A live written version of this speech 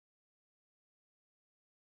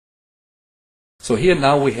So here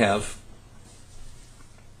now we have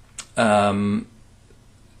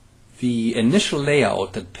the initial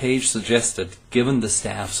layout that Page suggested given the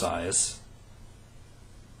staff size.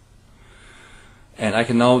 And I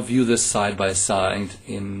can now view this side by side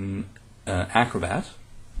in Acrobat.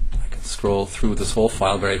 I can scroll through this whole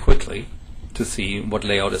file very quickly to see what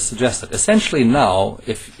layout is suggested. Essentially now,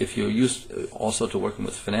 if you're used also to working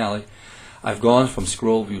with Finale, I've gone from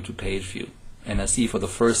scroll view to page view, and I see for the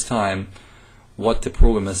first time what the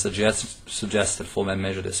program has suggested for my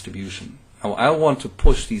measure distribution. Now, I want to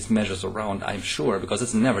push these measures around, I'm sure, because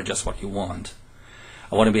it's never just what you want.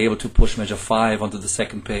 I want to be able to push measure 5 onto the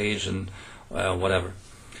second page and whatever.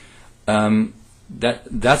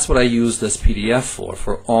 That's what I use this PDF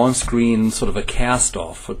for on-screen sort of a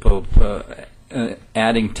cast-off, for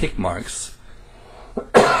adding tick marks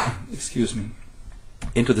excuse me,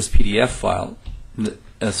 into this PDF file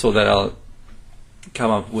so that I'll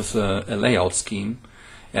come up with a layout scheme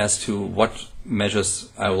as to what measures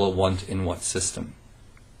I will want in what system.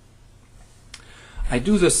 I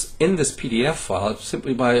do this in this PDF file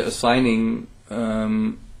simply by assigning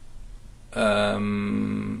little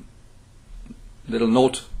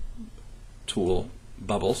note tool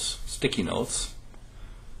bubbles, sticky notes.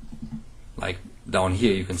 Like down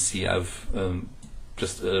here you can see I've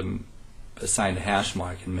just assigned a hash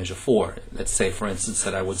mark in measure 4. Let's say, for instance,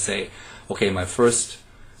 that I would say, okay, my first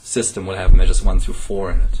system will have measures 1 through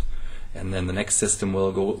 4 in it, and then the next system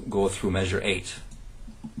will go through measure 8.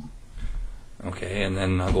 Okay, and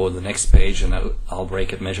then I'll go to the next page and I'll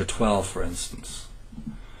break at measure 12, for instance,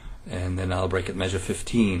 and then I'll break at measure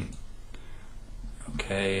 15.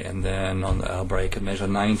 Okay, and then I'll break at measure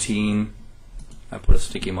 19. I put a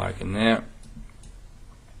sticky mark in there,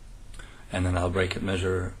 and then I'll break at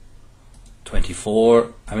measure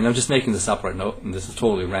 24. I mean, I'm just making this up right now, and this is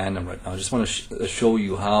totally random right now. I just want to show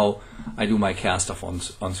you how I do my cast off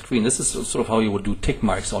on screen. This is sort of how you would do tick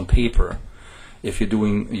marks on paper if you're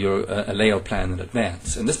doing your a layout plan in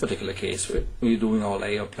advance. In this particular case, we're doing our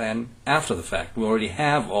layout plan after the fact. We already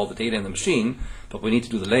have all the data in the machine, but we need to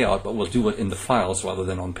do the layout, but we'll do it in the files rather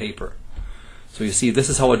than on paper. So you see, this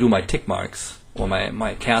is how I do my tick marks, or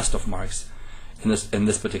my cast off marks in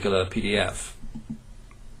this particular PDF.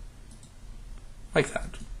 Like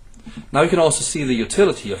that. Now you can also see the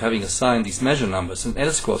utility of having assigned these measure numbers. And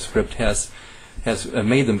Ediscore script has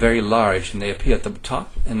made them very large, and they appear at the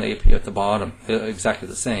top and they appear at the bottom. They're exactly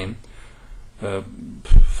the same.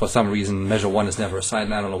 For some reason, measure 1 is never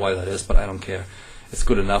assigned. I don't know why that is, but I don't care. It's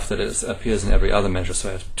good enough that it appears in every other measure. So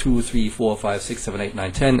I have 2, 3, 4, 5, 6, 7, 8,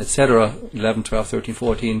 9, 10, etc. 11, 12, 13,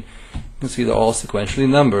 14. You can see they're all sequentially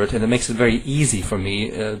numbered, and it makes it very easy for me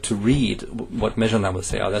to read what measure numbers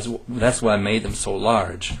they are. That's why I made them so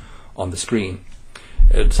large on the screen.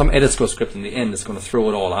 Some Ediscore script in the end is going to throw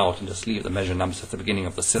it all out and just leave the measure numbers at the beginning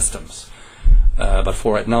of the systems. But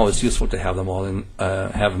for right now, it's useful to have them all in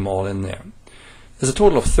there. There's a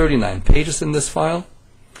total of 39 pages in this file.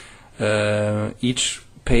 Each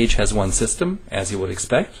page has one system, as you would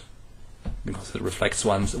expect, because it reflects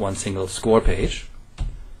one single score page.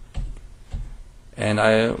 And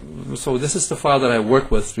so this is the file that I work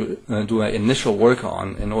with to do my initial work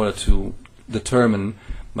on in order to determine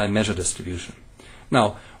my measure distribution.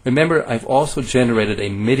 Now, remember, I've also generated a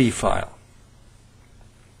MIDI file.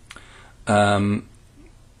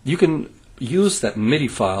 You can use that MIDI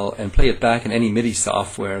file and play it back in any MIDI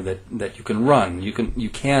software that you can run.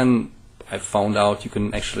 I've found out you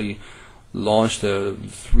can actually launch the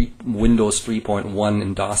Windows 3.1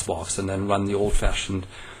 in DosBox and then run the old-fashioned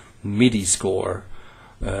MIDI score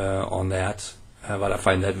on that. But I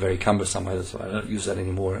find that very cumbersome, so I don't use that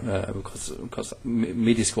anymore because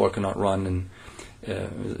MIDI score cannot run in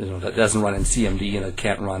that doesn't run in CMD, and it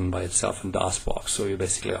can't run by itself in DosBox. So you're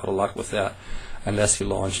basically out of luck with that, unless you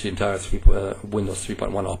launch the entire Windows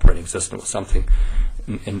 3.1 operating system or something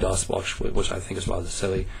in DosBox, which I think is rather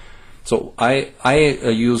silly. So I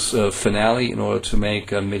use Finale in order to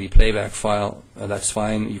make a MIDI playback file. That's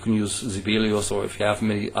fine. You can use Sibelius, or if you have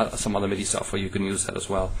MIDI, some other MIDI software, you can use that as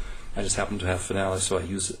well. I just happen to have Finale, so I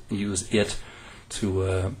use it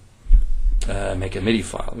to make a MIDI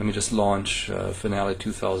file. Let me just launch Finale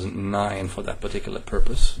 2009 for that particular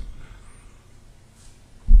purpose.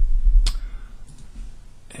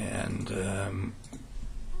 And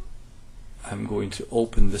I'm going to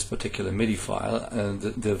open this particular MIDI file.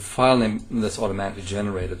 The file name that's automatically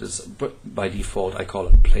generated is, by default, I call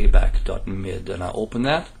it playback.mid, and I open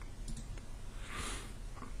that.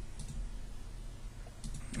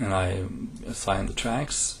 And I assign the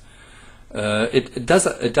tracks. It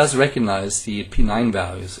does recognize the P9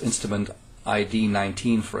 values, instrument ID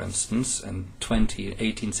 19, for instance, and 20,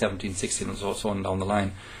 18, 17, 16, and so on down the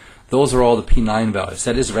line, those are all the P9 values.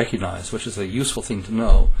 That is recognized, which is a useful thing to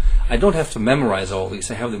know. I don't have to memorize all these.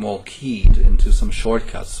 I have them all keyed into some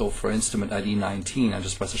shortcuts. So for instrument ID 19, I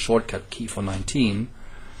just press a shortcut key for 19,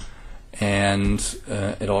 and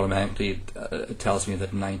it automatically tells me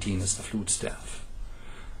that 19 is the flute staff.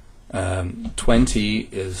 20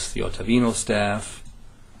 is the ottavino staff,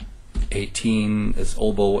 18 is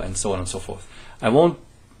oboe, and so on and so forth. I won't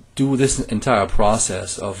do this entire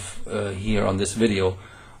process of here on this video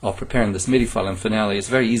of preparing this MIDI file in Finale. It's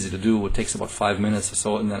very easy to do. It takes about 5 minutes or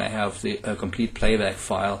so, and then I have the complete playback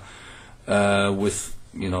file with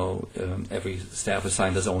every staff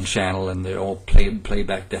assigned its own channel, and they're all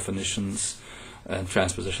playback definitions and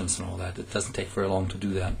transpositions and all that. It doesn't take very long to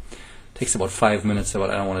do that. It takes about 5 minutes, but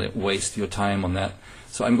I don't want to waste your time on that.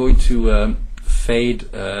 So I'm going to fade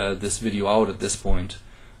this video out at this point,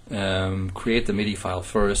 create the MIDI file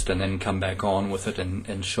first, and then come back on with it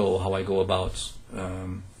and show how I go about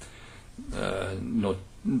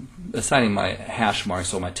assigning my hash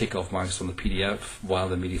marks or my tick-off marks on the PDF while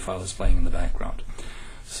the MIDI file is playing in the background.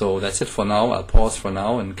 So that's it for now. I'll pause for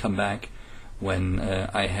now and come back when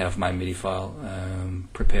I have my MIDI file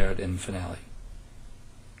prepared in Finale.